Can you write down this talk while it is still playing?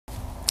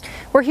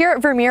We're here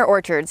at Vermeer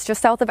Orchards,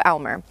 just south of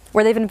Aylmer,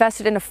 where they've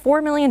invested in a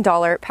 $4 million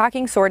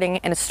packing, sorting,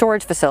 and a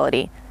storage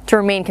facility to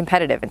remain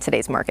competitive in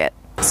today's market.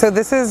 So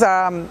this is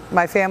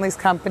my family's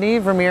company,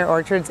 Vermeer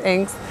Orchards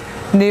Inc.'s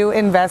new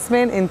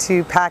investment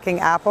into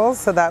packing apples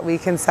so that we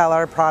can sell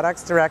our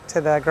products direct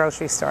to the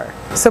grocery store.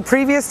 So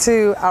previous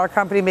to our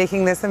company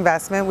making this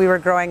investment, we were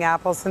growing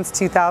apples since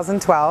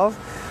 2012.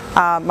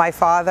 My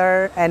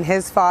father and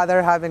his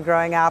father have been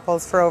growing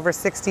apples for over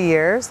 60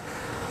 years.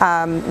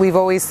 We've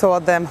always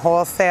sold them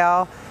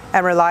wholesale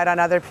and relied on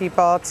other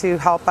people to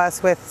help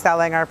us with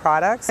selling our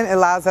products. It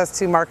allows us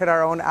to market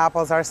our own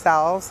apples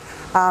ourselves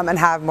and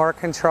have more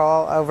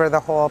control over the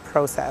whole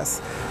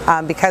process.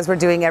 Because we're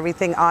doing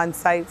everything on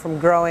site, from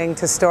growing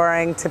to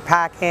storing to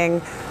packing,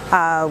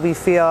 we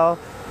feel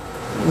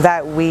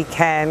that we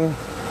can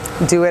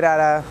do it at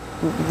a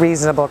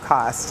reasonable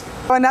cost.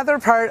 Another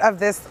part of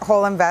this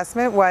whole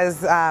investment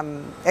was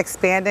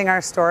expanding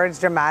our storage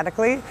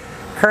dramatically.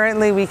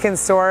 Currently we can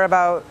store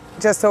about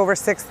just over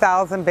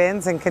 6,000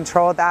 bins in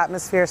controlled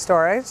atmosphere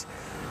storage.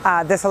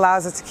 This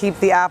allows us to keep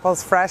the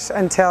apples fresh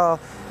until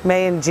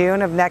May and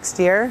June of next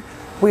year.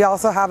 We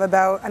also have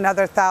about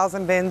another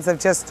 1,000 bins of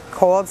just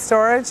cold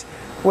storage,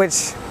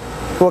 which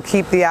will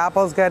keep the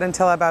apples good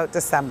until about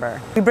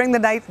December. We bring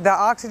the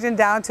oxygen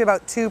down to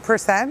about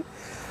 2%.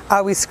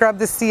 We scrub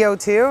the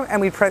CO2 and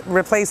we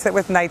replace it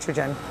with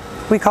nitrogen.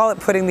 We call it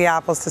putting the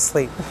apples to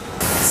sleep.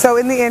 So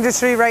in the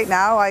industry right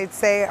now, I'd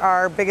say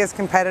our biggest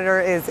competitor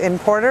is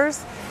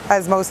importers,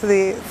 as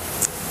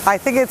I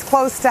think it's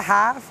close to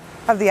half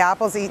of the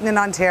apples eaten in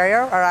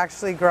Ontario are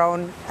actually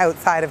grown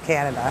outside of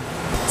Canada.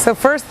 So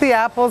first the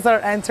apples are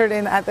entered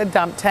in at the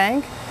dump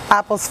tank.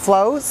 Apples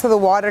float, so the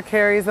water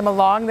carries them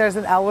along. There's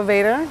an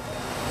elevator.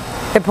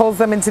 It pulls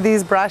them into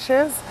these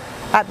brushes.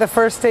 At the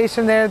first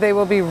station there, they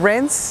will be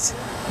rinsed,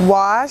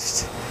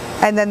 washed,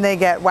 and then they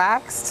get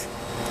waxed.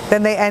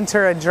 Then they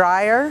enter a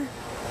dryer,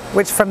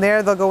 which from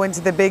there they'll go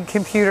into the big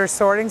computer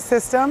sorting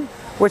system,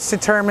 which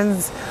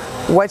determines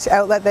which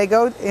outlet they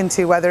go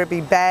into, whether it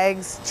be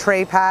bags,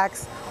 tray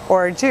packs,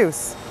 or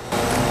juice.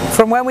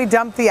 From when we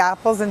dump the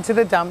apples into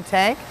the dump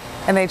tank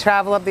and they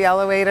travel up the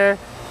elevator,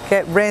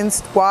 get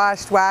rinsed,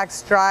 washed,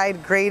 waxed,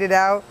 dried, graded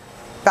out,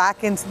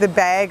 back into the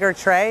bag or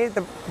tray,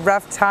 the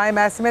rough time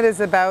estimate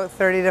is about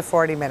 30 to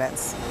 40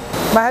 minutes.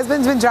 My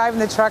husband's been driving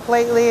the truck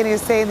lately and he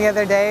was saying the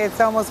other day it's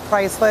almost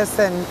priceless,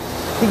 and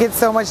he gets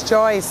so much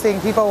joy seeing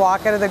people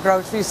walk out of the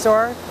grocery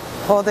store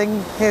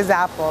holding his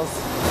apples.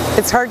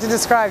 It's hard to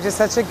describe, just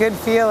such a good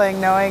feeling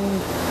knowing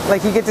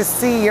like you get to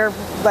see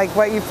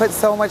what you put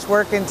so much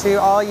work into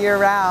all year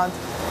round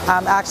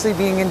actually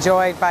being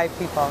enjoyed by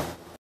people.